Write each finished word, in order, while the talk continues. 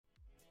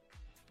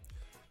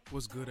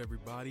What's good,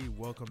 everybody?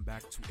 Welcome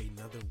back to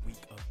another week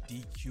of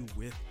DQ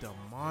with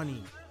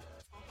Damani.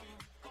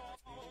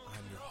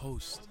 I'm your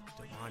host,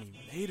 Damani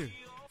Mater.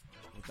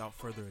 Without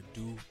further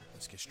ado,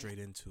 let's get straight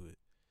into it.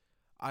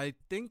 I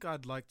think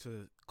I'd like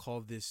to call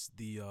this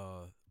the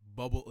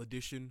bubble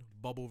edition,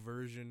 bubble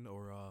version,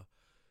 or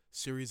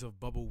series of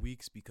bubble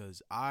weeks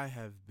because I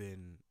have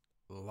been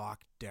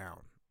locked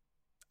down.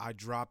 I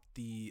dropped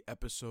the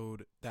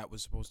episode that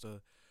was supposed to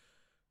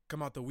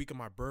come out the week of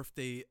my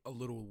birthday a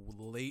little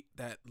late.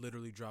 That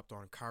literally dropped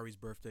on Kyrie's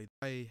birthday.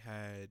 I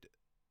had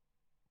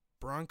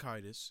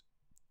bronchitis.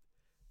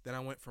 Then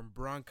I went from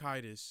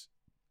bronchitis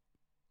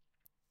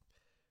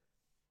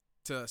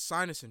to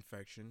sinus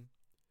infection.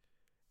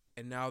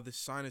 And now this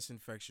sinus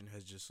infection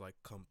has just like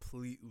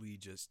completely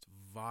just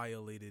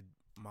violated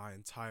my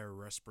entire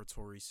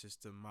respiratory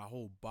system, my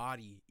whole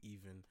body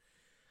even.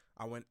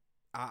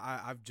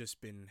 I've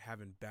just been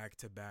having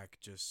back-to-back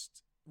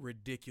just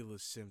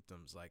ridiculous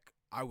symptoms. Like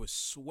I was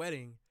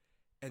sweating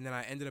and then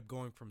I ended up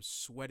going from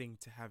sweating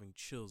to having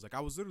chills. Like I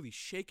was literally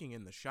shaking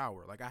in the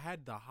shower. Like I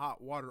had the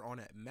hot water on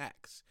at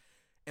max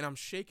and I'm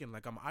shaking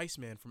like I'm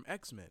Iceman from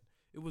X-Men.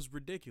 It was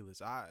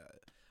ridiculous. I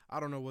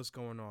don't know what's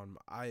going on.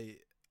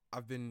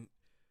 I've been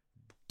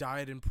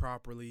dieting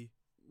properly,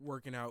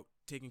 working out,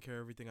 taking care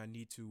of everything I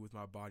need to with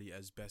my body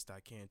as best I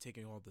can,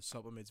 taking all the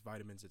supplements,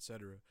 vitamins,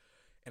 etc.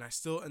 And I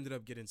still ended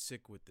up getting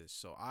sick with this.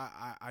 So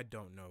I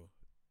don't know.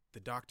 The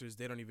doctors,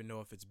 they don't even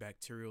know if it's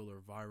bacterial or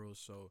viral.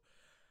 So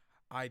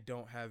I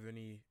don't have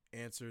any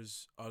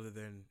answers other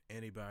than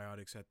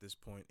antibiotics at this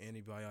point.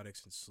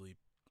 Antibiotics and sleep.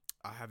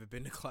 I haven't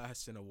been to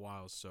class in a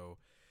while, so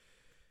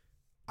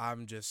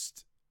I'm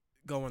just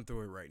going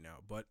through it right now.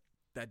 But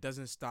that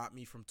doesn't stop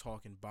me from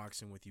talking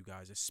boxing with you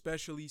guys,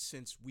 especially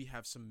since we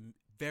have some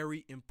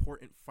very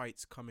important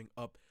fights coming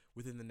up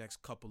within the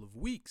next couple of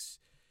weeks.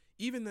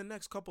 Even the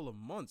next couple of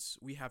months,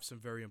 we have some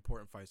very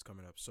important fights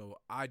coming up. So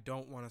I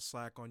don't want to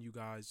slack on you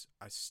guys.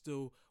 I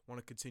still want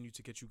to continue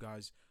to get you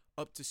guys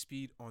up to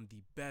speed on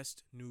the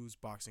best news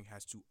boxing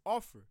has to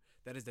offer.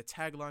 That is the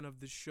tagline of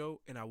this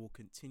show, and I will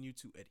continue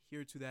to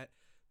adhere to that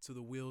till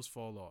the wheels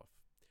fall off.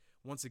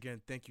 Once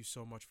again, thank you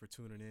so much for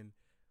tuning in.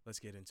 Let's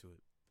get into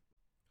it.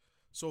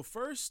 So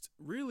first,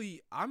 really,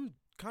 I'm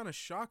kind of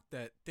shocked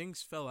that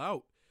things fell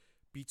out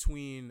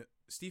between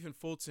Stephen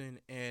Fulton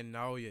and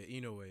Naoya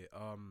Inoue.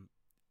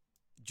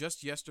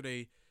 Just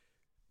yesterday,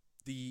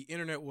 the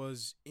internet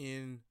was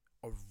in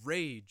a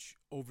rage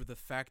over the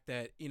fact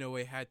that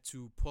Inoue had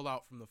to pull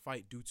out from the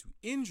fight due to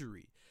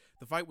injury.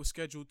 The fight was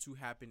scheduled to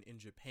happen in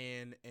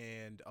Japan,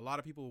 and a lot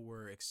of people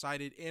were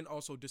excited and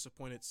also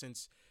disappointed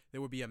since there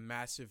would be a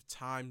massive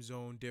time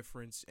zone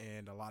difference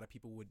and a lot of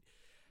people would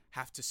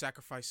have to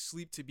sacrifice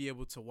sleep to be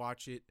able to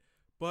watch it.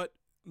 But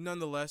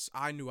nonetheless,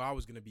 I knew I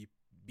was going to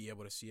be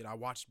able to see it. I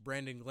watched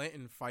Brandon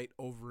Glanton fight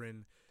over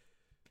in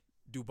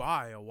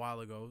Dubai a while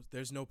ago.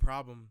 There's no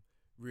problem,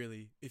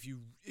 really. If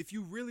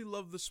you really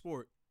love the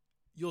sport,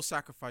 you'll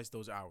sacrifice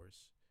those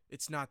hours.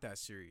 It's not that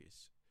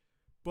serious.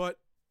 But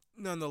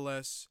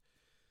nonetheless,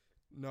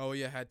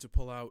 Naoya had to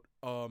pull out.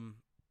 I'm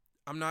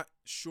not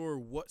sure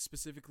what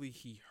specifically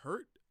he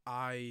hurt.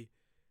 I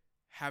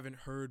haven't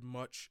heard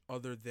much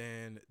other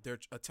than they're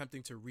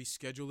attempting to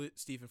reschedule it.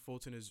 Stephen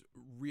Fulton is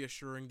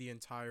reassuring the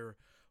entire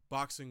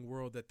boxing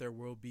world that there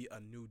will be a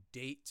new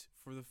date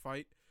for the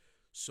fight.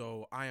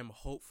 So I am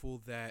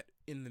hopeful that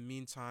in the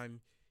meantime,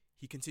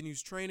 he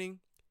continues training.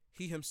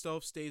 He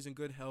himself stays in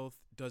good health,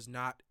 does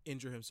not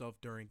injure himself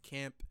during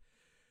camp,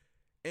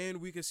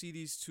 and we can see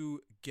these two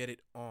get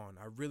it on.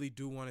 I really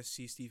do want to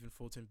see Stephen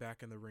Fulton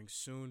back in the ring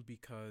soon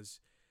because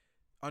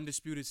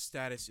undisputed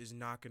status is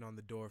knocking on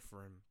the door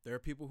for him. There are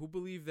people who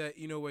believe that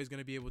Inoue is going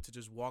to be able to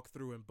just walk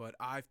through him, but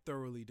I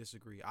thoroughly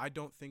disagree. I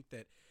don't think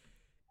that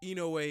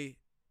Inoue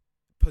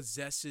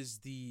possesses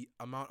the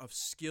amount of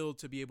skill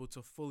to be able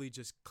to fully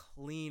just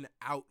clean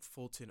out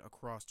Fulton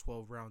across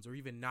 12 rounds or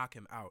even knock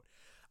him out.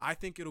 I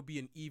think it'll be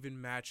an even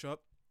matchup.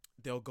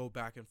 They'll go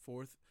back and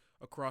forth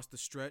across the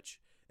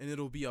stretch, and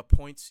it'll be a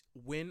points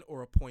win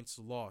or a points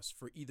loss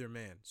for either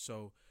man.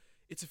 So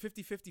it's a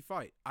 50-50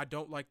 fight. I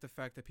don't like the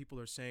fact that people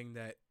are saying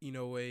that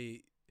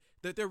Inoue,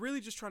 that they're really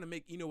just trying to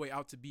make Inoue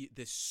out to be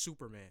this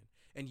Superman.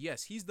 And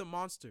yes, he's the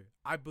monster.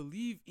 I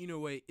believe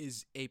Inoue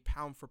is a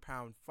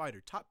pound-for-pound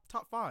fighter, top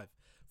 5.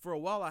 For a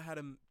while, I had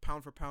him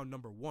pound-for-pound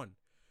number 1.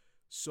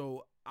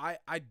 So I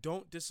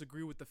don't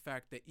disagree with the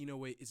fact that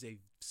Inoue is a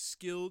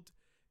skilled,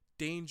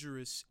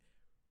 dangerous,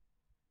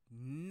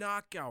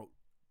 knockout,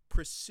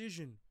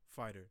 precision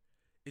fighter.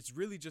 It's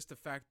really just the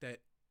fact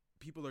that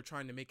people are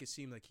trying to make it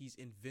seem like he's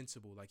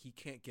invincible, like he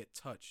can't get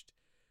touched.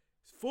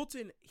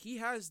 Fulton, he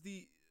has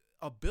the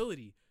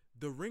ability,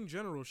 the ring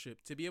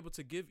generalship, to be able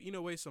to give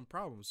Inoue some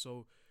problems.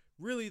 So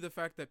really the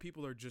fact that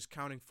people are just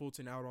counting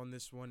Fulton out on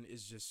this one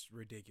is just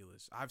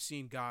ridiculous. I've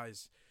seen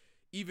guys,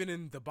 even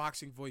in the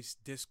Boxing Voice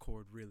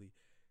Discord, really,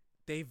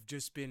 they've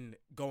just been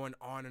going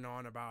on and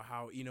on about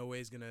how Inoue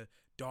is going to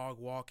dog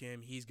walk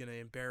him, he's going to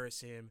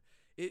embarrass him.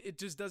 It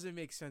just doesn't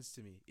make sense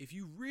to me. If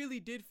you really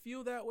did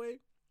feel that way,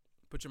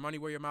 put your money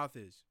where your mouth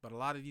is. But a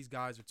lot of these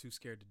guys are too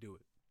scared to do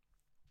it.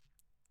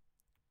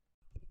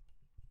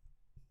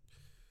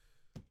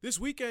 This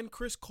weekend,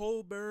 Chris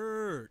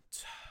Colbert.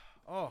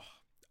 Oh,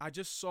 I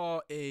just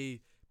saw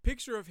a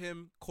picture of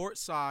him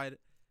courtside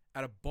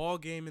at a ball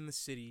game in the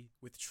city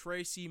with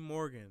Tracy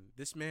Morgan.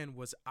 This man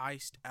was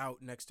iced out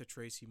next to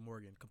Tracy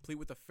Morgan, complete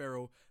with a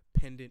Pharaoh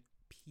pendant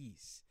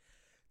piece.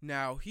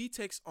 Now, he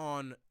takes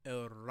on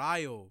El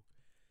Rayo,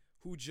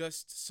 who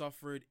just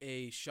suffered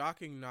a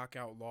shocking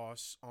knockout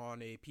loss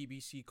on a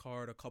PBC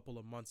card a couple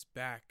of months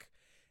back.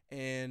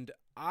 And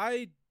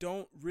I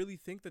don't really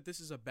think that this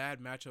is a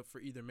bad matchup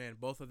for either man.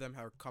 Both of them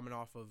are coming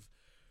off of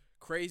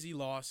crazy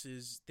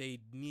losses. They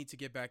need to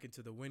get back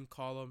into the win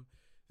column.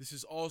 This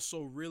is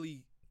also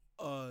really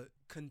a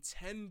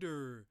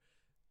contender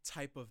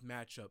type of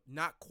matchup.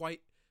 Not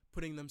quite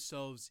putting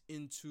themselves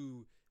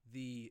into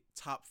the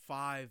top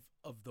 5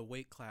 of the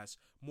weight class.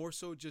 More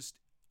so just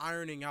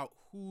ironing out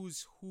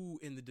who's who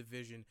in the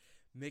division,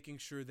 making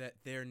sure that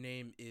their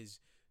name is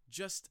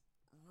just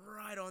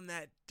right on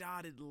that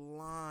dotted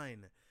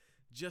line,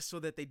 just so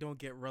that they don't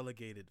get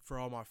relegated, for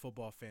all my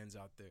football fans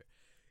out there.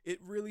 It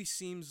really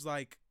seems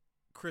like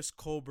Chris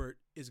Colbert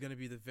is going to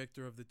be the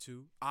victor of the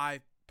two.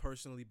 I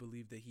personally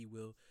believe that he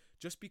will,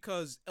 just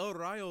because El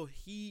Rayo,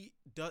 he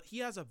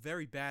has a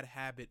very bad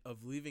habit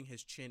of leaving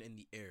his chin in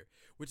the air,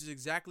 which is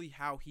exactly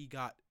how he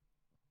got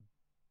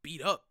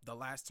beat up the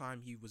last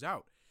time he was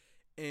out.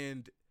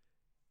 And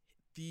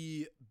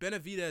the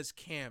Benavidez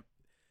camp,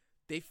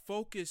 they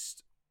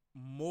focused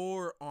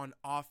more on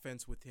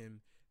offense with him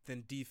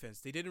than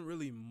defense. They didn't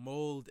really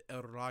mold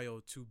El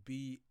Rayo to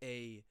be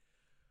a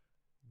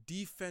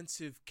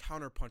defensive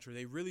counterpuncher.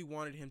 They really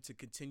wanted him to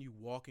continue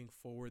walking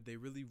forward. They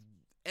really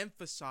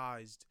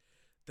emphasized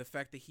the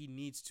fact that he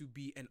needs to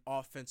be an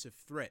offensive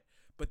threat.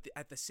 But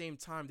at the same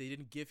time, they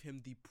didn't give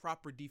him the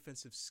proper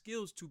defensive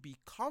skills to be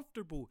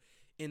comfortable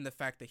in the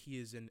fact that he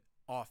is an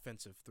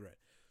offensive threat.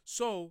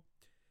 So,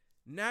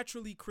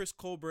 naturally, Chris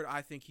Colbert,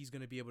 I think he's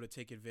going to be able to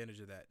take advantage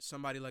of that.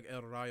 Somebody like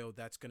El Rayo,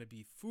 that's going to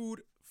be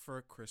food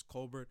for Chris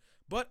Colbert.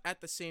 But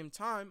at the same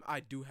time, I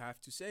do have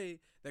to say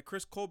that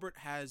Chris Colbert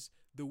has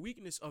the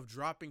weakness of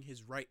dropping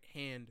his right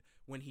hand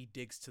when he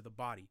digs to the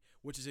body,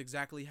 which is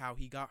exactly how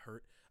he got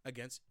hurt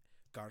against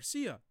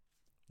Garcia.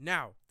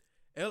 Now,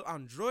 El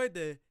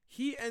Androide,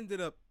 he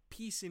ended up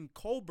piecing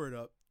Colbert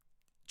up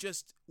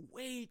just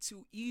way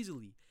too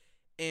easily.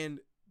 And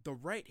the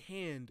right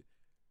hand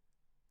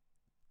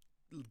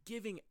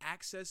giving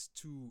access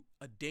to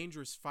a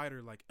dangerous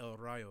fighter like El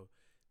Rayo,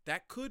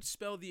 that could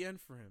spell the end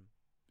for him.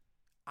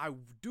 I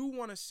do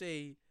want to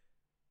say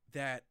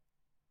that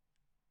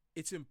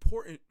it's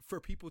important for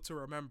people to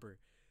remember,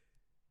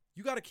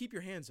 you got to keep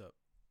your hands up.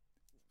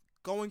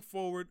 Going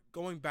forward,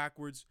 going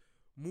backwards,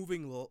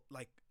 moving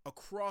like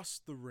across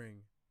the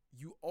ring,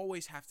 you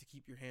always have to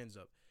keep your hands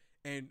up.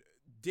 And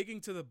digging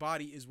to the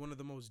body is one of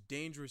the most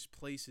dangerous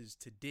places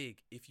to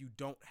dig if you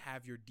don't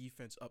have your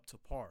defense up to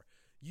par.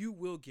 You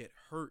will get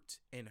hurt,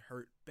 and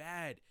hurt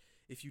bad,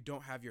 if you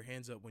don't have your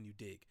hands up when you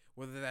dig.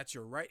 Whether that's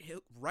your right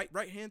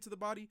hand to the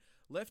body,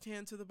 left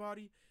hand to the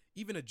body,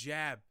 even a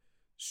jab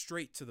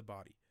straight to the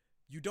body.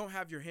 You don't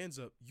have your hands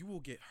up, you will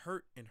get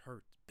hurt, and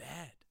hurt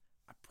bad.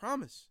 I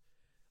promise.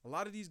 A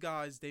lot of these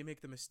guys, they make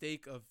the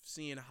mistake of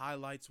seeing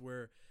highlights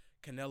where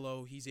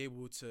Canelo, he's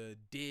able to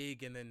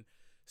dig and then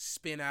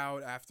spin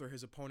out after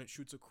his opponent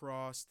shoots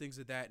across, things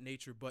of that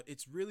nature. But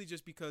it's really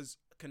just because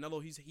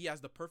Canelo, he has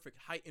the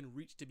perfect height and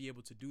reach to be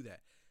able to do that.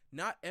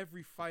 Not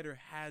every fighter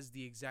has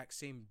the exact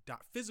same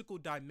physical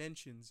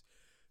dimensions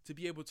to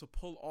be able to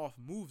pull off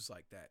moves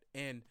like that.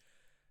 And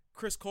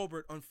Chris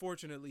Colbert,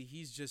 unfortunately,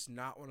 he's just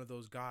not one of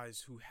those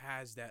guys who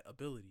has that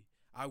ability.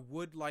 I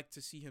would like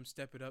to see him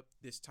step it up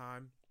this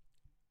time.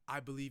 I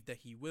believe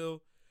that he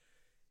will.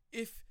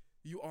 If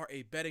you are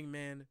a betting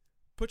man,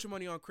 put your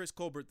money on Chris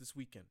Colbert this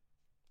weekend.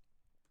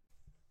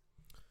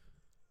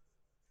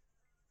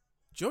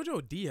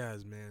 Jojo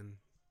Diaz, man.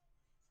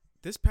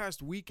 This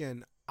past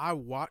weekend, I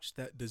watched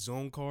that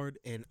DAZN card,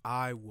 and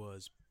I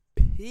was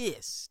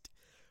pissed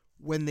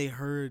when they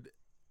heard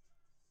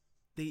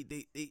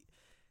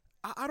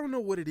I don't know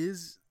what it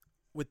is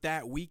with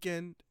that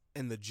weekend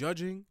and the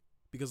judging,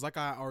 because like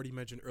I already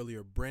mentioned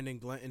earlier, Brandon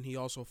Glanton, he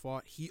also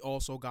fought. He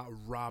also got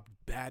robbed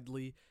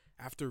badly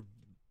after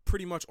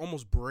pretty much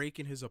almost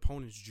breaking his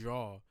opponent's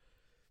jaw.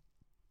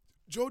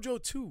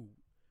 Jojo too.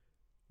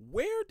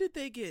 Where did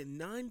they get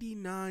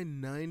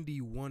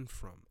 99-91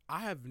 from? I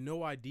have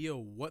no idea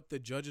what the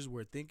judges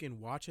were thinking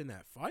watching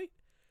that fight.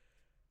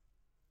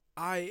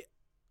 I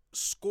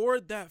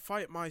scored that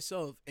fight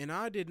myself, and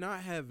I did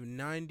not have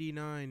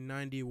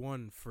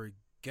 99-91 for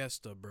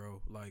Gesta,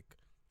 bro. Like,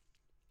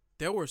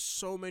 there were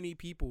so many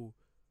people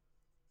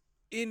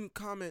in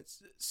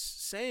comments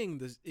saying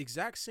the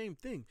exact same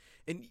thing.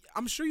 And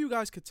I'm sure you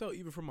guys could tell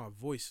even from my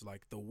voice,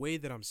 like the way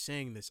that I'm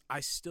saying this, I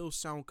still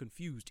sound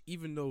confused,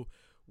 even though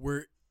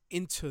we're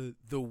into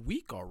the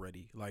week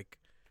already. Like,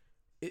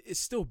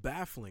 it's still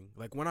baffling.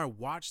 Like, when I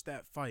watched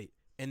that fight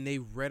and they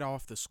read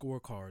off the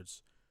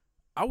scorecards,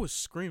 I was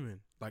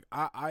screaming. Like,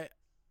 I'm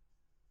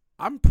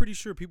pretty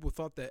sure people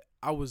thought that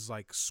I was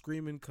like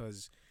screaming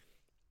because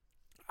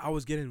I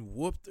was getting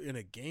whooped in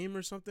a game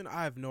or something.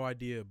 I have no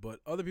idea, but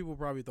other people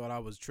probably thought I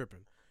was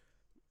tripping.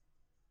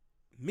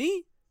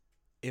 Me,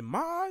 in my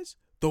eyes,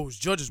 those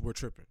judges were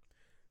tripping.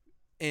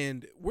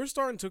 And we're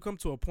starting to come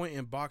to a point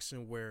in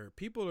boxing where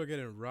people are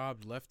getting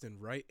robbed left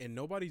and right, and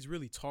nobody's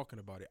really talking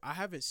about it. I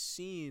haven't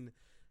seen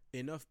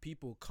enough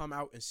people come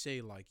out and say,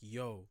 like,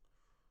 yo,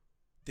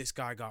 this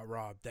guy got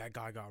robbed, that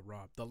guy got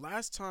robbed. The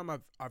last time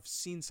I've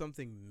seen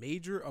something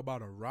major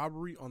about a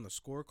robbery on the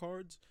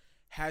scorecards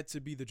had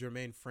to be the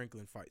Jermaine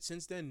Franklin fight.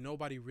 Since then,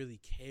 nobody really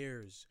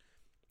cares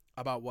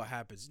about what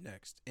happens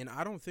next. And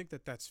I don't think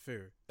that that's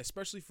fair,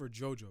 especially for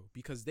Jojo,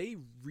 because they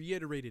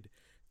reiterated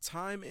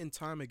time and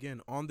time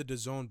again on the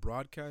DAZN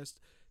broadcast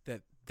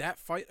that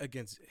fight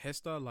against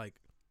Hesta, like,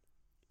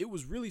 it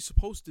was really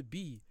supposed to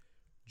be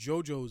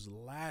Jojo's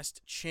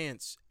last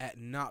chance at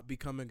not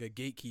becoming a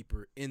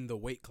gatekeeper in the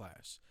weight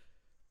class.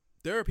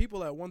 There are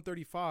people at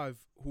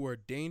 135 who are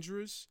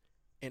dangerous,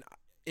 and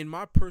in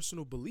my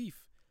personal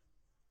belief,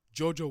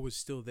 Jojo was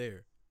still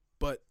there.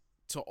 But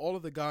to all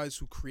of the guys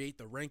who create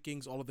the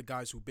rankings, all of the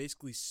guys who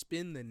basically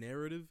spin the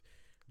narrative,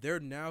 they're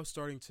now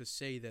starting to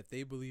say that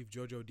they believe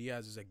Jojo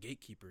Diaz is a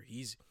gatekeeper.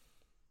 He's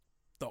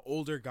the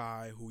older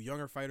guy who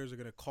younger fighters are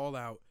going to call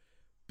out,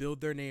 build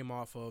their name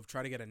off of,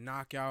 try to get a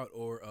knockout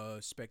or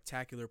a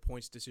spectacular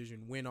points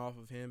decision win off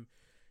of him,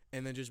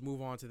 and then just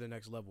move on to the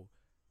next level.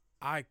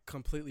 I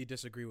completely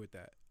disagree with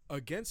that.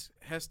 Against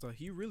Hesta,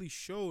 he really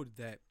showed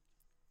that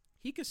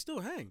he could still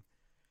hang.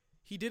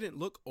 He didn't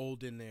look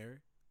old in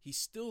there. He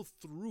still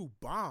threw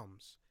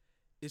bombs.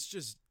 It's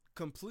just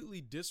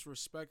completely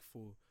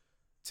disrespectful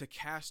to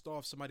cast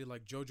off somebody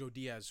like Jojo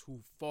Diaz,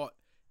 who fought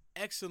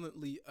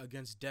excellently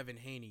against Devin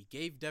Haney,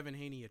 gave Devin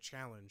Haney a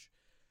challenge,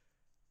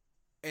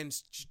 and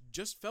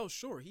just fell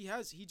short.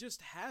 He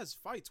just has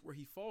fights where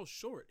he falls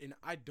short, and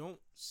I don't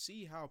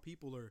see how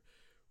people are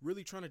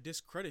really trying to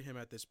discredit him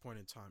at this point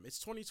in time. It's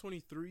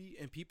 2023,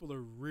 and people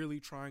are really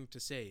trying to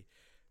say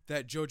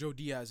that Jojo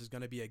Diaz is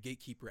going to be a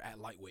gatekeeper at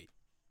lightweight.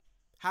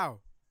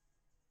 How?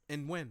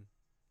 And when?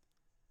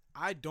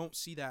 I don't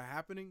see that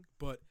happening,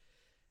 but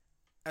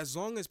as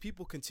long as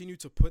people continue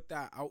to put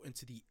that out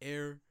into the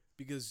air,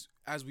 because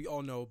as we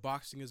all know,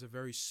 boxing is a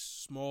very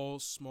small,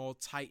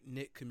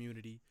 tight-knit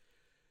community,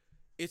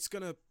 it's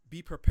going to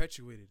be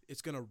perpetuated.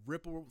 It's going to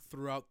ripple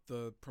throughout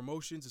the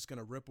promotions. It's going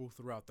to ripple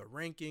throughout the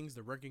rankings.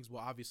 The rankings will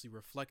obviously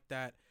reflect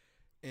that.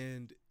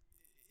 And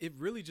it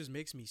really just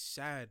makes me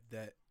sad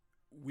that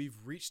we've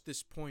reached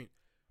this point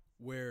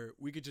where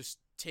we could just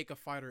take a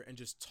fighter and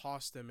just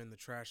toss them in the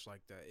trash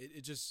like that.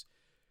 It just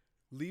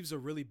leaves a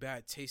really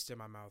bad taste in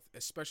my mouth,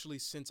 especially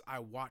since I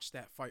watched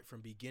that fight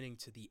from beginning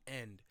to the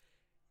end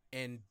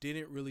and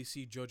didn't really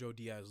see Jojo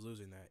Diaz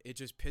losing that. It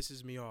just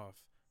pisses me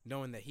off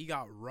knowing that he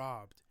got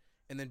robbed,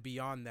 and then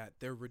beyond that,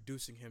 they're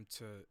reducing him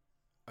to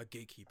a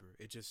gatekeeper.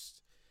 It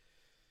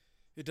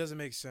doesn't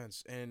make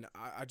sense, and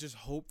I just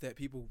hope that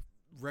people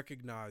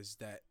recognize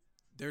that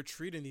they're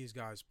treating these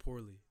guys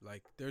poorly.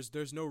 Like,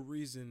 there's no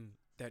reason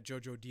that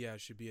Jojo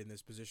Diaz should be in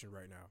this position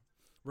right now,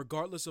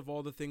 regardless of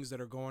all the things that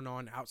are going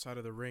on outside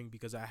of the ring,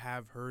 because I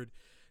have heard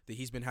that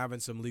he's been having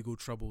some legal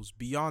troubles.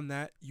 Beyond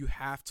that, you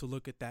have to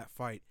look at that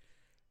fight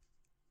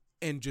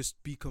and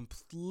just be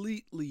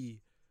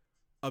completely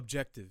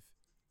objective.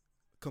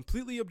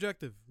 Completely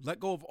objective. Let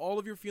go of all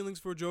of your feelings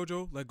for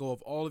Jojo. Let go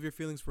of all of your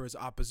feelings for his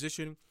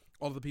opposition,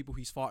 all of the people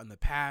he's fought in the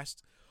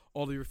past,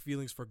 all of your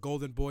feelings for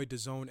Golden Boy,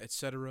 DAZN,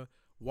 etc.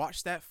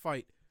 Watch that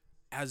fight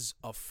as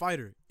a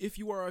fighter, if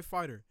you are a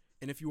fighter.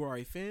 And if you are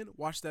a fan,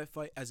 watch that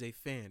fight as a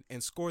fan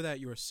and score that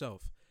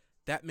yourself.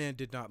 That man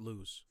did not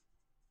lose.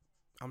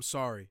 I'm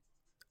sorry.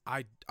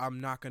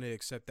 I'm not going to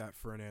accept that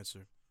for an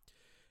answer.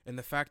 And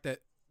the fact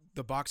that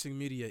the boxing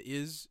media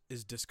is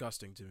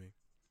disgusting to me.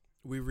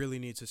 We really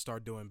need to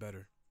start doing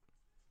better.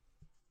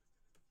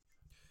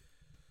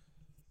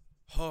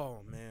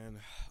 Oh, man.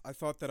 I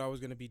thought that I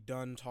was going to be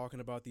done talking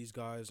about these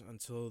guys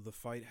until the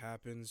fight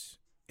happens,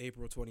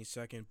 April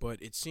 22nd.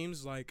 But it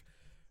seems like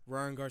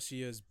Ryan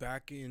Garcia is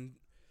back in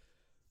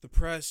the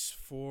press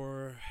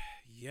for,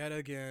 yet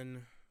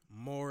again,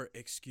 more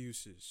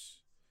excuses.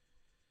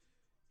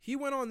 He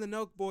went on the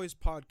Nelk Boys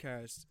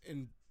podcast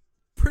and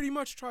pretty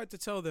much tried to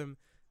tell them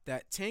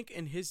that Tank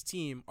and his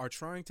team are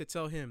trying to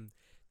tell him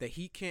that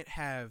he can't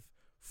have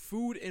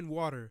food and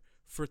water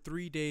for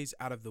 3 days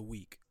out of the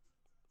week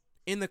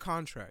in the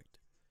contract.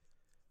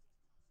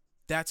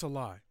 That's a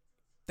lie.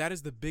 That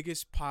is the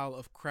biggest pile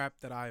of crap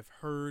that I've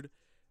heard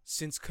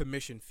since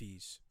commission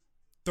fees.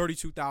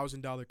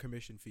 $32,000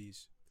 commission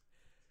fees.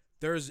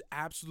 There is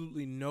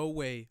absolutely no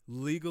way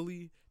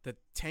legally that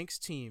Tank's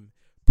team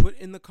put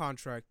in the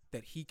contract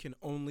that he can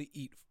only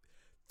eat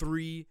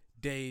 3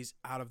 days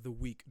out of the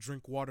week,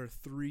 drink water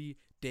 3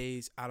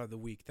 days out of the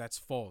week. That's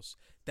false.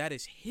 That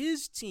is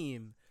his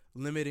team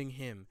limiting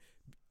him.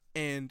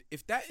 And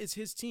if that is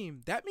his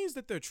team, that means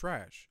that they're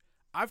trash.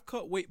 I've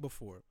cut weight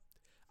before.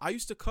 I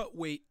used to cut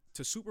weight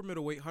to super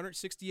middleweight,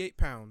 168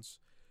 pounds,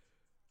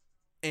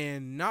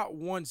 and not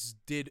once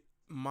did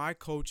my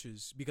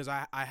coaches, because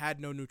I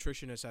had no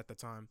nutritionist at the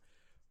time,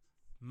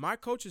 my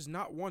coaches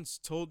not once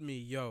told me,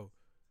 yo,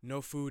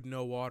 no food,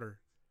 no water.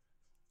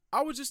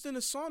 I was just in a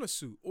sauna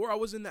suit, or I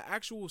was in the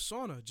actual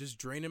sauna, just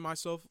draining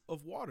myself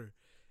of water.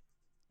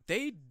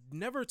 They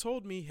never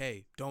told me,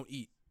 hey, don't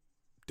eat,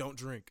 don't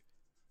drink.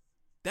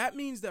 That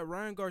means that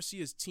Ryan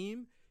Garcia's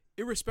team,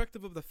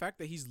 irrespective of the fact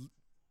that he's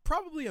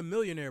probably a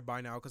millionaire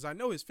by now, because I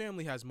know his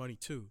family has money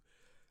too,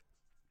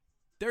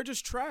 they're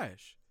just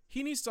trash.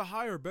 He needs to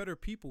hire better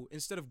people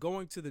instead of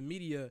going to the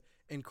media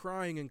and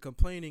crying and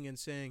complaining and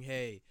saying,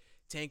 hey,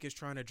 Tank is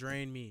trying to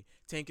drain me.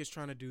 Tank is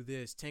trying to do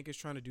this. Tank is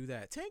trying to do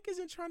that. Tank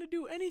isn't trying to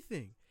do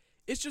anything.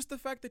 It's just the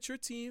fact that your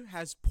team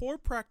has poor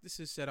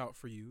practices set out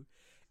for you,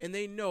 and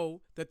they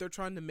know that they're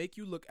trying to make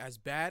you look as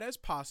bad as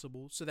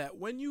possible so that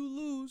when you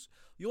lose,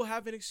 you'll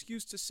have an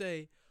excuse to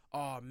say,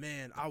 oh,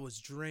 man, I was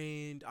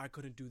drained. I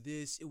couldn't do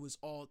this. It was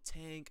all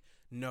Tank.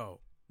 No,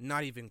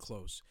 not even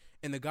close.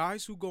 And the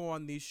guys who go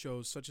on these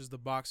shows, such as The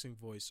Boxing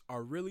Voice,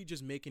 are really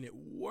just making it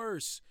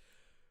worse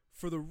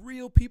for the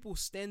real people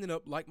standing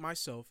up like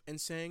myself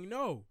and saying,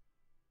 no,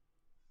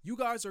 you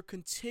guys are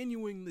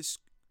continuing this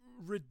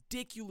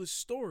ridiculous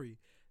story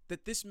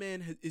that this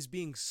man is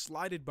being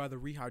slighted by the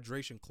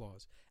rehydration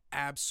clause.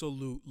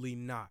 Absolutely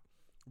not.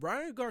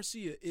 Ryan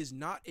Garcia is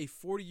not a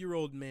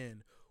 40-year-old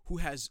man who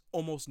has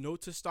almost no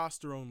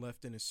testosterone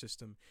left in his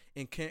system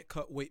and can't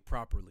cut weight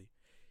properly.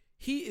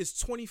 He is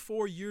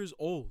 24 years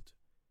old.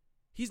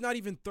 He's not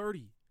even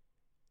 30.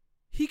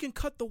 He can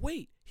cut the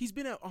weight. He's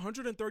been at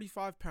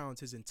 135 pounds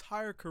his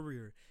entire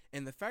career.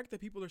 And the fact that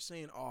people are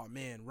saying, oh,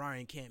 man,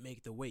 Ryan can't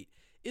make the weight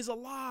is a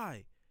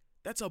lie.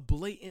 That's a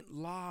blatant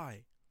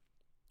lie.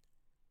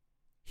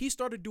 He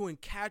started doing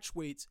catch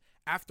weights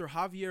after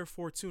Javier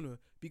Fortuna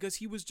because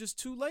he was just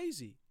too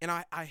lazy. And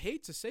I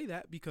hate to say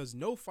that because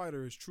no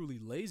fighter is truly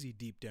lazy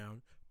deep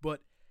down,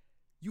 but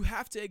you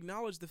have to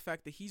acknowledge the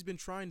fact that he's been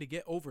trying to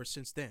get over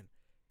since then.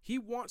 He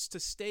wants to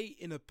stay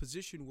in a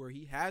position where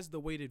he has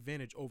the weight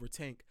advantage over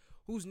Tank,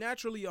 who's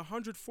naturally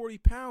 140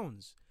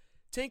 pounds.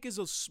 Tank is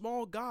a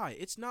small guy.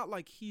 It's not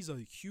like he's a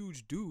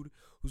huge dude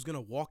who's going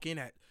to walk in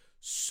at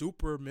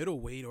super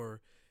middleweight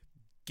or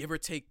give or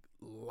take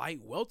light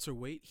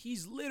welterweight.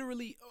 He's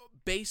literally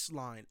a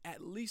baseline,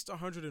 at least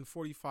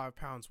 145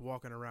 pounds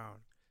walking around.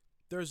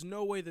 There's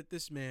no way that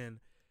this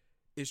man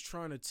is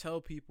trying to tell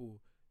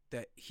people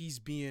that he's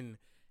being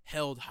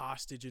held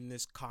hostage in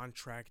this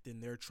contract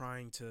and they're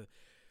trying to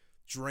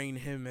drain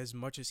him as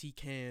much as he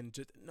can.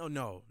 Just,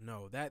 no.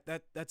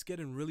 That's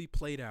getting really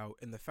played out.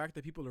 And the fact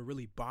that people are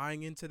really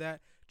buying into that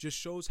just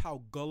shows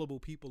how gullible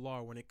people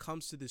are when it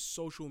comes to this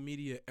social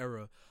media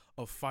era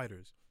of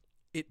fighters.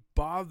 It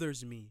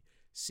bothers me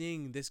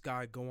seeing this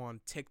guy go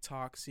on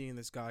TikTok, seeing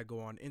this guy go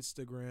on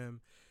Instagram,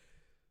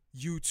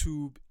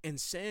 YouTube, and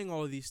saying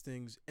all of these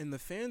things. And the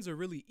fans are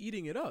really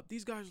eating it up.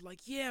 These guys are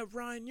like, yeah,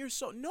 Ryan, you're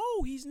so...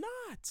 No, he's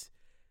not.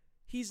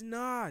 He's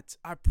not.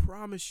 I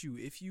promise you,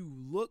 if you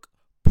look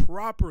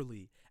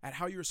properly at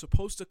how you're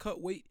supposed to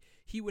cut weight,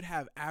 he would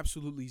have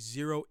absolutely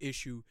zero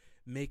issue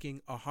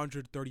making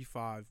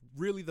 135.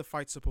 Really, the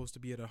fight's supposed to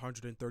be at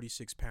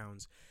 136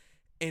 pounds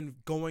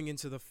and going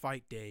into the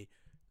fight day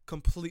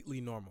completely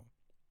normal.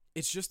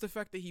 It's just the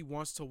fact that he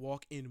wants to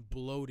walk in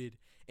bloated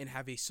and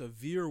have a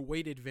severe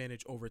weight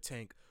advantage over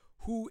Tank,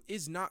 who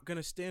is not going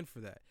to stand for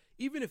that.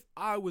 Even if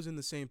I was in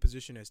the same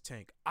position as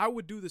Tank, I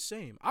would do the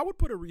same. I would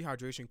put a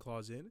rehydration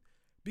clause in,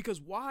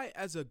 because why,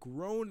 as a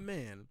grown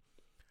man,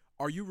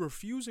 are you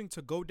refusing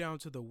to go down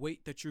to the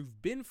weight that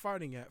you've been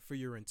fighting at for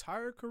your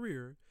entire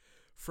career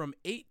from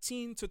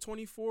 18 to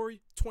 24,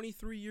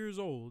 23 years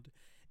old,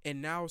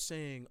 and now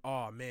saying,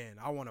 oh man,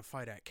 I want to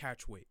fight at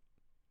catch weight?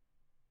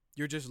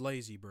 You're just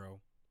lazy,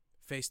 bro.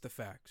 Face the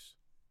facts.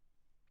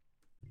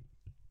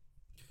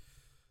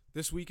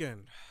 This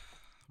weekend,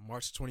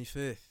 March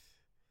 25th,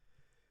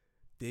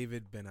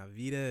 David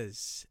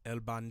Benavidez, El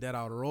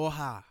Bandera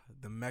Roja,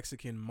 the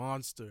Mexican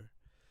monster,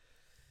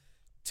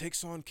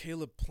 takes on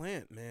Caleb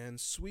Plant, man.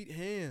 Sweet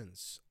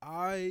hands.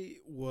 I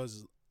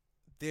was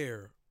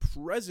there,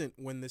 present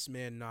when this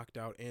man knocked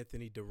out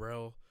Anthony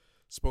Dirrell.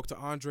 Spoke to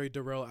Andre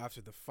Dirrell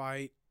after the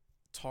fight.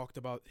 Talked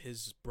about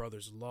his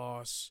brother's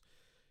loss.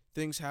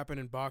 Things happen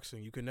in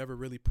boxing. You can never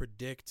really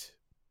predict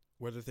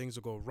whether things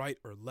will go right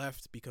or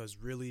left, because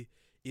really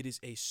it is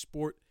a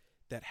sport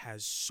that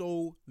has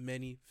so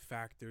many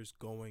factors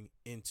going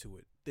into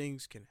it.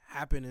 Things can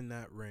happen in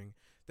that ring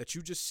that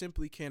you just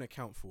simply can't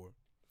account for.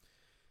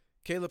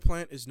 Caleb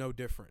Plant is no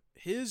different.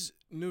 His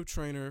new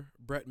trainer,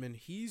 Bretman,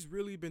 he's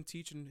really been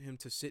teaching him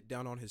to sit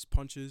down on his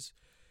punches.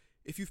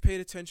 If you've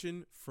paid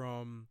attention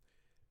from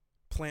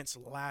Plant's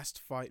last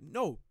fight,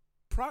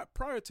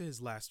 prior to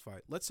his last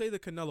fight, let's say the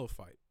Canelo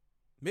fight,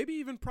 maybe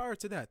even prior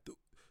to that,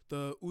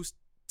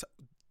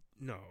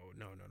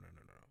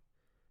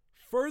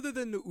 further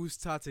than the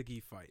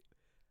Ustategui fight,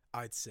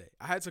 I'd say.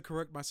 I had to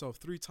correct myself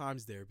 3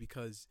 times there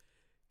because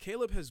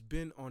Caleb has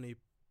been on a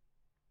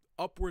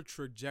upward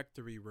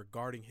trajectory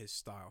regarding his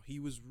style. He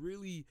was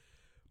really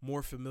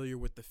more familiar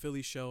with the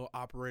Philly shell,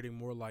 operating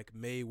more like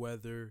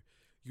Mayweather,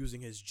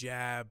 using his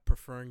jab,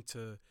 preferring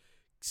to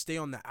stay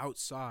on the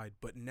outside.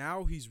 But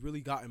now he's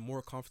really gotten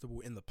more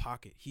comfortable in the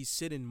pocket. He's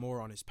sitting more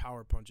on his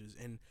power punches.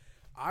 And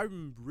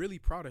I'm really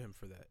proud of him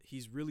for that.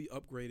 He's really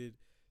upgraded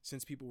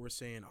since people were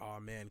saying, oh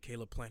man,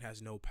 Caleb Plant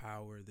has no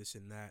power, this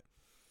and that.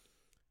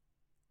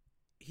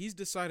 He's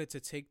decided to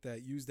take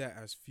that, use that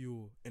as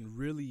fuel, and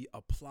really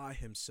apply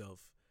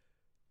himself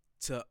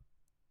to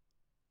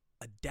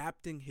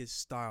adapting his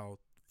style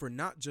for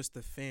not just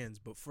the fans,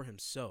 but for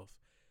himself,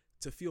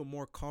 to feel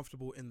more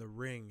comfortable in the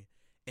ring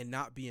and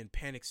not be in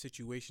panic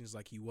situations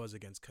like he was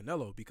against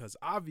Canelo, because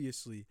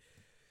obviously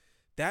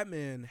that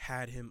man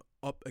had him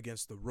up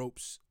against the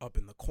ropes, up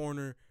in the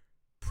corner,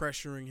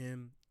 pressuring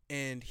him,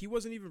 and he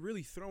wasn't even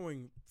really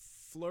throwing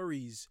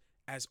flurries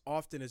as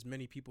often as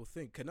many people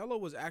think. Canelo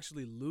was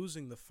actually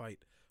losing the fight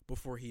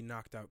before he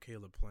knocked out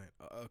Caleb Plant,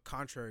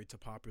 contrary to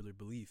popular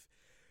belief.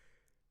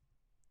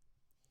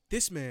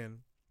 This man,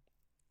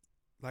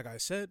 like I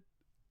said,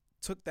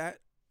 took that,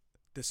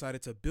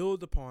 decided to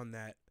build upon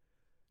that.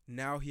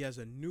 Now he has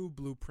a new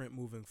blueprint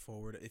moving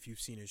forward. If you've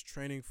seen his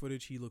training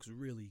footage, he looks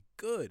really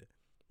good.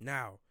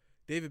 Now,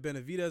 David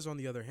Benavidez, on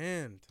the other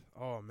hand,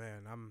 oh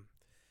man,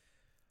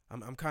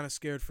 I'm kind of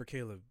scared for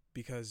Caleb,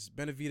 because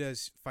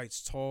Benavidez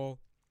fights tall.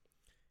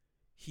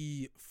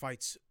 He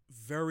fights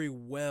very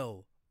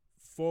well,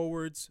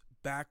 forwards,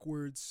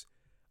 backwards,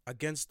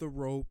 against the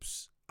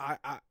ropes.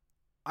 I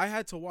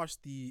had to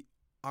watch the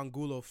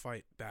Angulo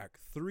fight back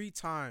 3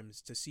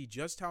 times to see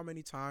just how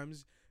many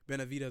times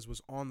Benavidez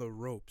was on the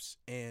ropes,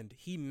 and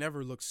he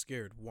never looked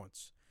scared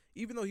once.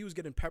 Even though he was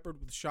getting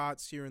peppered with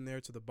shots here and there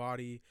to the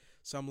body,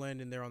 some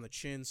landing there on the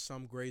chin,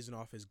 some grazing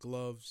off his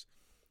gloves,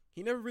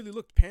 he never really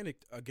looked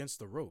panicked against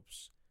the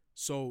ropes.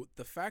 So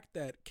the fact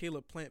that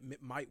Caleb Plant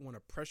might want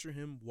to pressure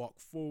him, walk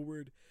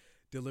forward,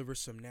 deliver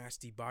some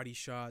nasty body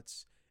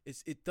shots,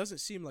 it doesn't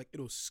seem like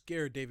it'll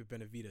scare David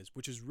Benavidez,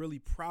 which is really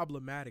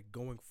problematic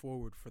going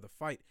forward for the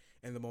fight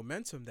and the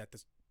momentum that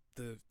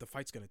the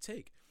fight's going to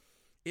take.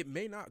 It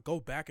may not go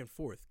back and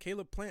forth.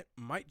 Caleb Plant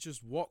might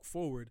just walk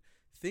forward,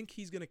 think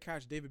he's going to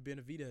catch David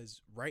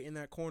Benavidez right in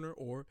that corner,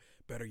 or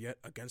better yet,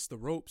 against the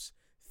ropes,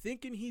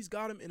 thinking he's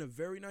got him in a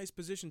very nice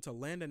position to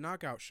land a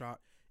knockout shot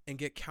and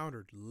get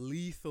countered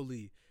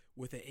lethally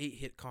with an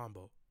 8-hit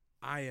combo.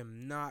 I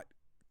am not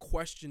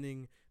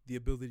questioning the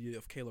ability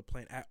of Caleb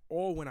Plant at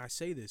all when I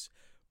say this,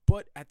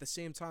 but at the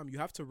same time, you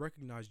have to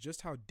recognize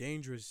just how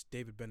dangerous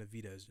David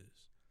Benavidez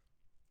is.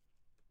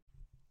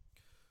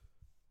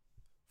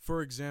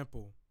 For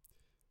example,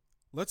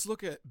 let's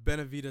look at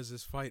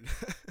Benavidez's fight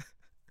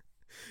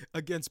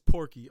against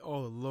Porky.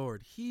 Oh,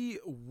 Lord. He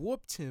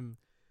whooped him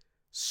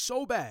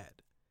so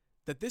bad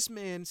that this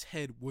man's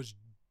head was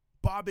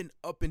bobbing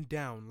up and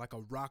down like a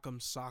rock'em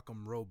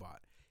sock'em robot.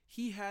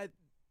 He had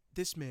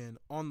this man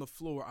on the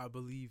floor, I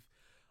believe,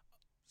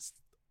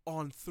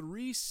 on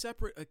 3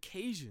 separate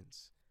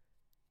occasions.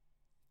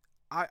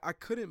 I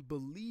couldn't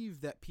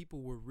believe that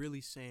people were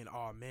really saying,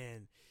 oh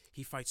man,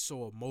 he fights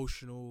so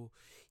emotional,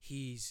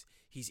 he's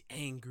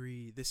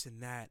angry, this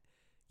and that.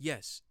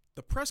 Yes,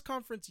 the press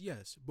conference,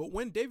 yes, but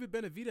when David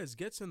Benavidez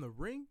gets in the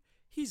ring,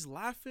 he's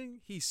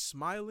laughing, he's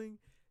smiling,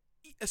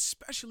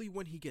 especially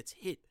when he gets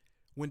hit.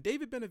 When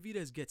David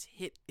Benavidez gets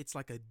hit, it's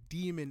like a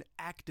demon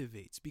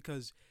activates,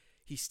 because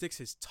he sticks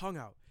his tongue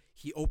out,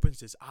 he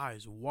opens his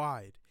eyes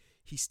wide,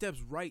 he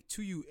steps right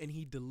to you, and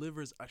he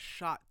delivers a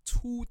shot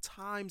 2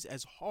 times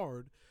as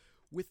hard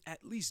with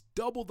at least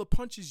double the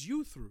punches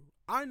you threw.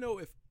 I know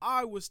if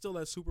I was still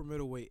at super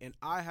middleweight and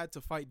I had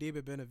to fight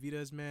David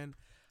Benavidez, man,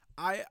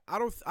 I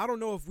don't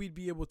know if we'd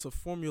be able to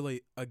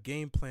formulate a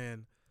game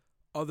plan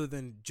other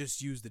than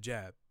just use the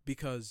jab,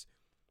 because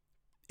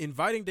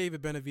inviting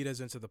David Benavidez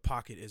into the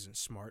pocket isn't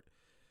smart.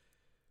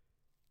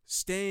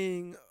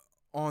 Staying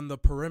on the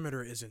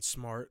perimeter isn't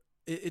smart.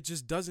 It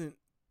just doesn't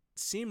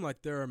seem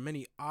like there are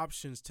many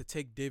options to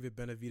take David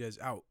Benavidez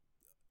out.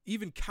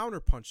 Even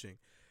counterpunching,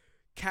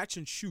 catch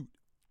and shoot.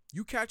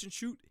 You catch and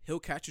shoot, he'll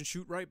catch and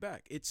shoot right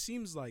back. It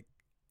seems like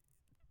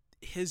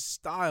his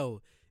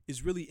style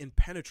is really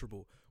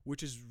impenetrable,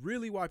 which is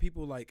really why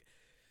people like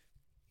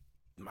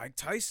Mike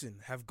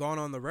Tyson have gone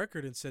on the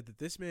record and said that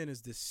this man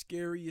is the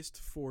scariest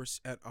force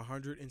at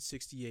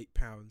 168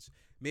 pounds,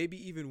 maybe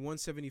even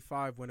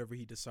 175 whenever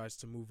he decides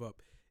to move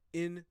up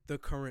in the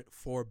current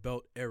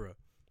 4-belt era.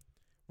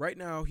 Right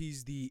now,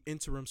 he's the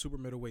interim super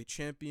middleweight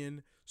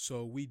champion,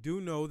 so we do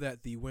know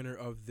that the winner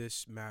of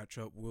this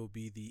matchup will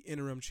be the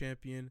interim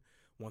champion.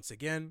 Once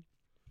again,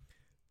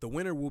 the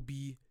winner will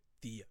be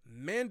the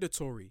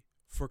mandatory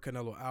for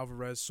Canelo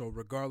Alvarez, so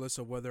regardless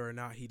of whether or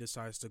not he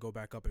decides to go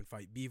back up and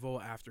fight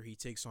Bivol after he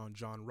takes on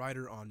John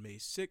Ryder on May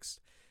 6th,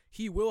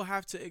 he will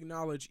have to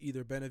acknowledge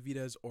either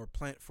Benavidez or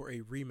Plant for a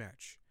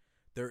rematch.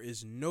 There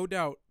is no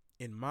doubt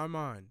in my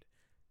mind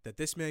that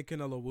this man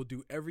Canelo will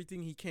do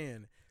everything he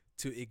can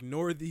to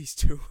ignore these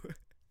two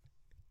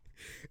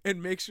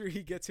and make sure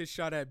he gets his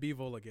shot at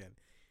Bivol again.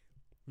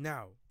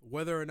 Now,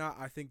 whether or not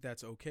I think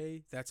that's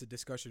okay, that's a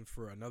discussion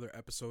for another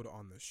episode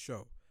on the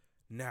show.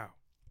 Now,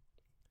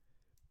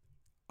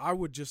 I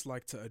would just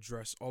like to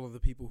address all of the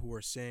people who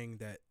are saying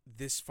that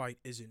this fight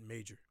isn't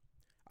major.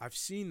 I've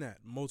seen that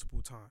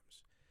multiple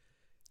times.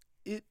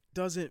 It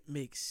doesn't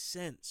make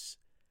sense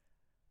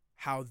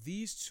how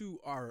these two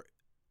are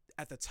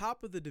at the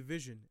top of the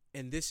division,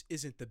 and this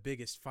isn't the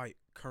biggest fight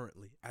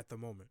currently at the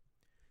moment.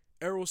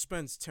 Errol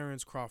Spence,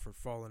 Terrence Crawford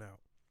falling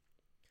out.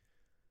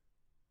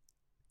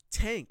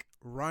 Tank,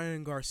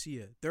 Ryan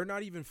Garcia. They're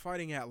not even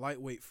fighting at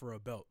lightweight for a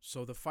belt,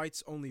 so the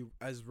fight's only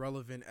as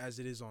relevant as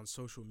it is on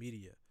social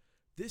media.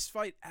 This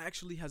fight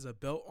actually has a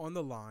belt on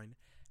the line,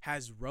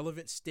 has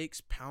relevant stakes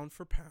pound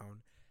for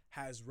pound,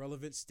 has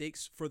relevant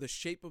stakes for the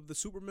shape of the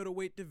super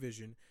middleweight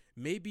division,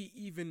 maybe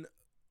even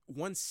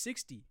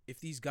 160 if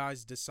these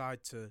guys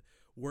decide to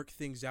work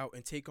things out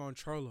and take on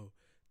Charlo.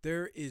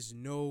 There is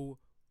no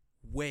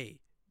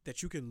way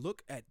that you can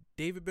look at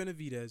David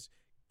Benavidez,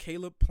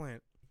 Caleb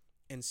Plant,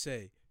 and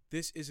say,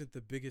 this isn't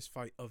the biggest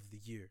fight of the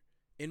year.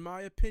 In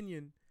my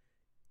opinion,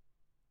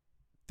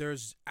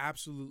 there's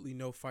absolutely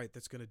no fight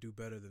that's going to do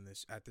better than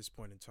this at this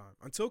point in time.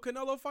 Until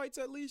Canelo fights,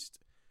 at least,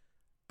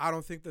 I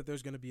don't think that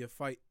there's going to be a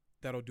fight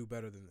that'll do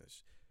better than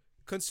this.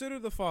 Consider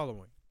the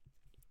following.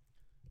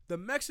 The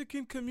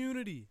Mexican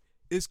community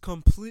is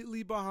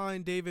completely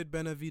behind David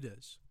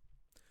Benavidez.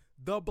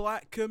 The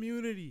black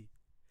community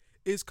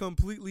is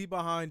completely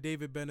behind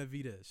David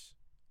Benavidez.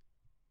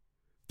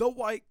 The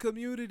white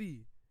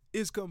community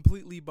is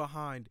completely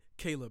behind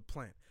Caleb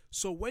Plant.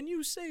 So when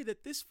you say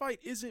that this fight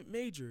isn't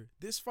major,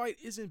 this fight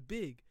isn't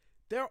big,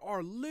 there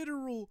are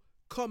literal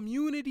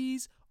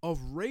communities of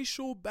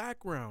racial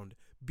background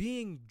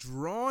being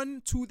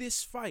drawn to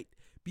this fight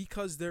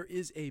because there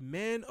is a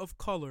man of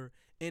color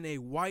and a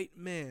white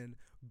man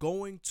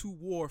going to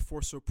war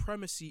for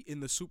supremacy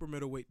in the super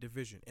middleweight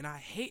division. And I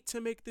hate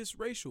to make this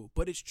racial,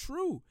 but it's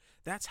true.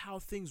 That's how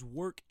things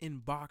work in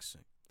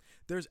boxing.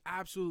 There's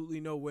absolutely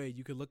no way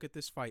you could look at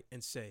this fight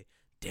and say,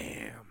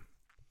 damn,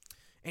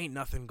 ain't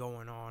nothing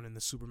going on in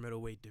the super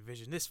middleweight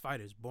division. This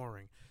fight is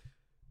boring.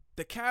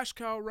 The cash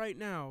cow right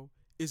now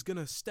is going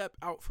to step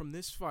out from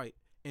this fight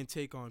and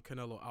take on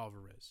Canelo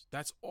Alvarez.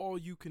 That's all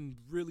you can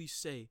really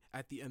say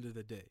at the end of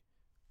the day.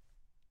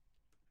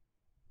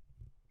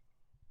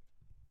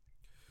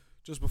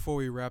 Just before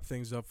we wrap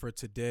things up for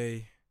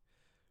today,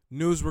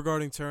 news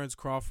regarding Terrence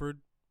Crawford.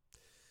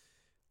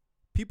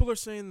 People are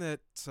saying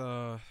that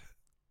the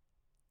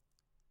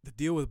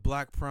deal with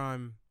Black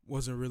Prime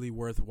wasn't really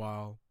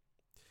worthwhile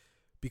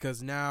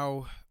because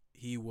now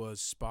he was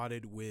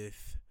spotted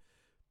with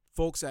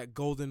folks at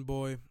Golden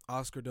Boy,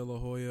 Oscar De La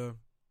Hoya,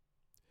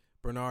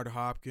 Bernard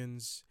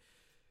Hopkins,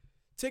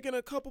 taking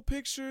a couple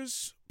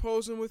pictures,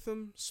 posing with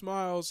him,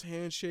 smiles,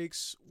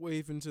 handshakes,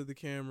 waving to the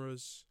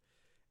cameras.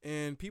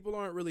 And people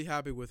aren't really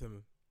happy with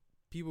him.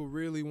 People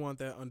really want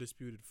that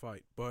undisputed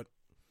fight. But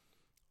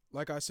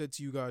like I said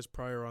to you guys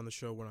prior on the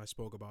show when I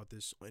spoke about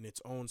this in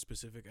its own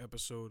specific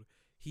episode,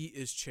 he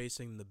is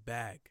chasing the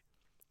bag.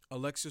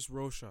 Alexis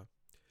Rocha,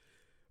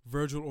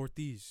 Virgil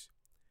Ortiz,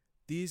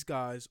 these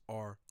guys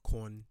are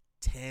contenders.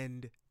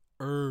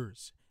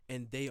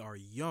 And they are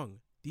young.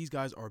 These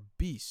guys are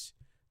beasts.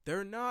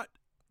 They're not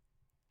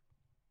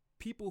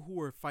people who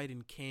are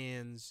fighting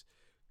cans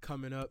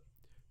coming up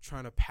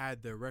trying to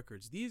pad their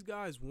records. These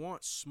guys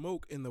want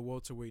smoke in the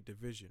welterweight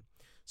division.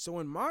 So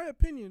in my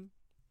opinion,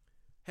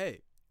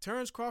 hey,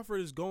 Terrence Crawford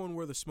is going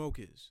where the smoke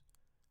is.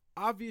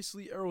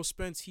 Obviously, Errol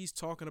Spence, he's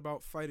talking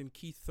about fighting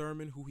Keith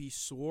Thurman, who he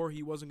swore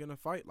he wasn't going to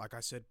fight. Like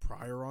I said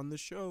prior on the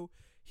show,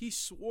 he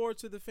swore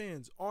to the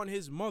fans on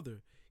his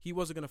mother he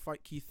wasn't going to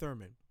fight Keith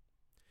Thurman.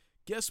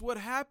 Guess what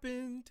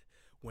happened?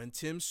 When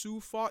Tim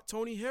Tszyu fought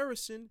Tony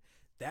Harrison,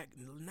 that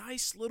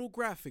nice little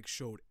graphic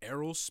showed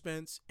Errol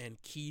Spence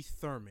and Keith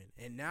Thurman.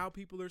 And now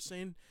people are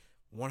saying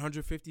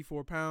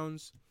 154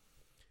 pounds.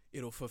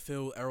 It'll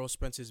fulfill Errol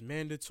Spence's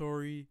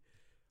mandatory.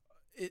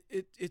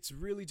 It's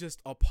really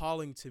just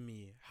appalling to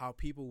me how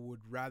people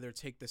would rather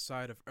take the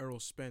side of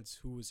Errol Spence,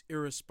 who was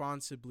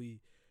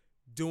irresponsibly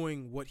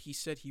doing what he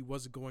said he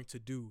wasn't going to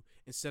do,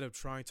 instead of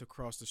trying to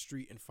cross the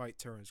street and fight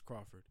Terrence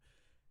Crawford.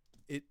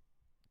 It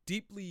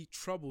deeply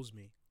troubles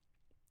me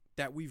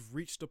that we've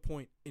reached a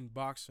point in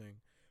boxing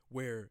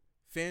where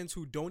fans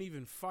who don't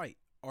even fight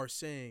are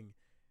saying,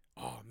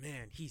 oh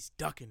man, he's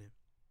ducking him.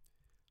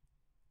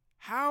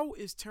 How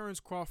is Terrence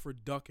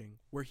Crawford ducking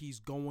where he's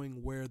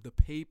going where the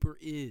paper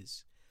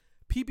is?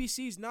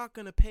 PBC's not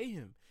going to pay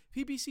him.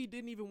 PBC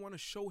didn't even want to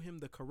show him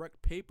the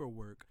correct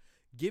paperwork,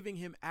 giving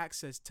him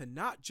access to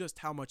not just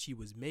how much he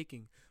was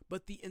making,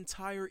 but the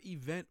entire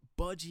event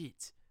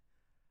budget.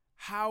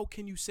 How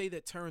can you say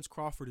that Terrence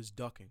Crawford is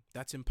ducking?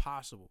 That's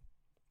impossible.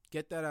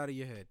 Get that out of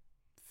your head.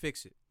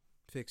 Fix it.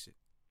 Fix it.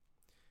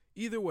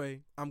 Either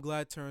way, I'm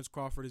glad Terrence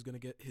Crawford is going to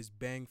get his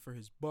bang for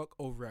his buck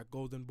over at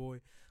Golden Boy.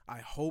 I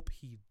hope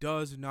he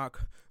does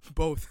knock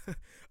both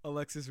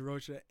Alexis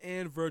Rocha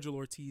and Virgil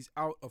Ortiz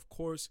out. Of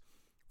course,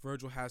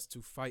 Virgil has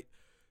to fight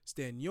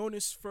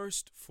Stanionis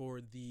first for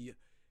the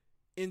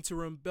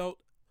interim belt.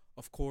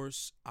 Of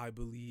course, I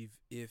believe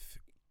if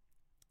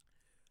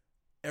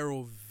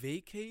Errol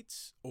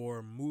vacates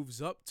or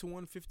moves up to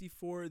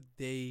 154,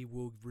 they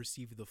will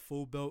receive the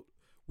full belt,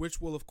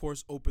 which will, of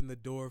course, open the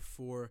door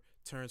for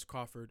Terrence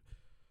Crawford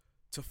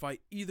to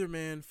fight either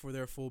man for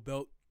their full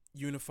belt,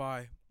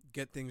 unify,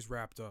 get things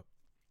wrapped up.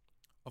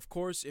 Of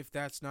course, if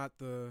that's not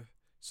the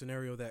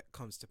scenario that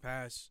comes to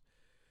pass,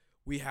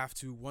 we have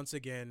to once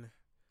again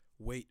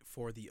wait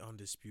for the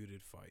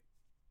undisputed fight.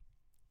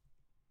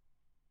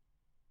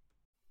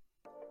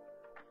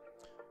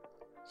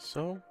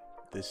 So,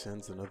 this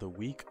ends another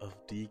week of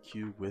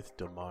DQ with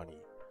Damani.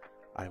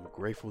 I am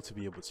grateful to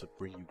be able to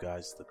bring you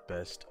guys the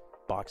best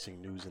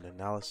boxing news and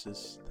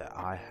analysis that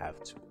I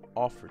have to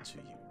offer to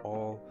you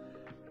all.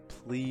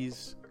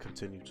 Please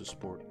continue to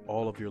support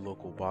all of your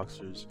local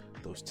boxers.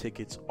 Those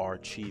tickets are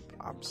cheap.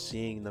 I'm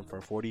seeing them for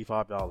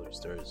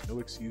 $45. There is no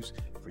excuse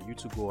for you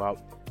to go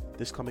out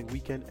this coming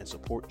weekend and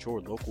support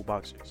your local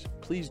boxers.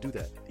 Please do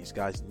that. These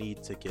guys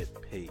need to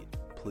get paid.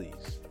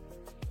 Please.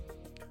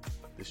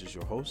 This is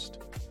your host,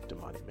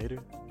 Damani Mater.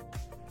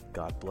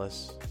 God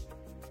bless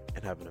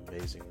and have an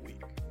amazing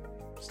week.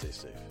 Stay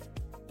safe.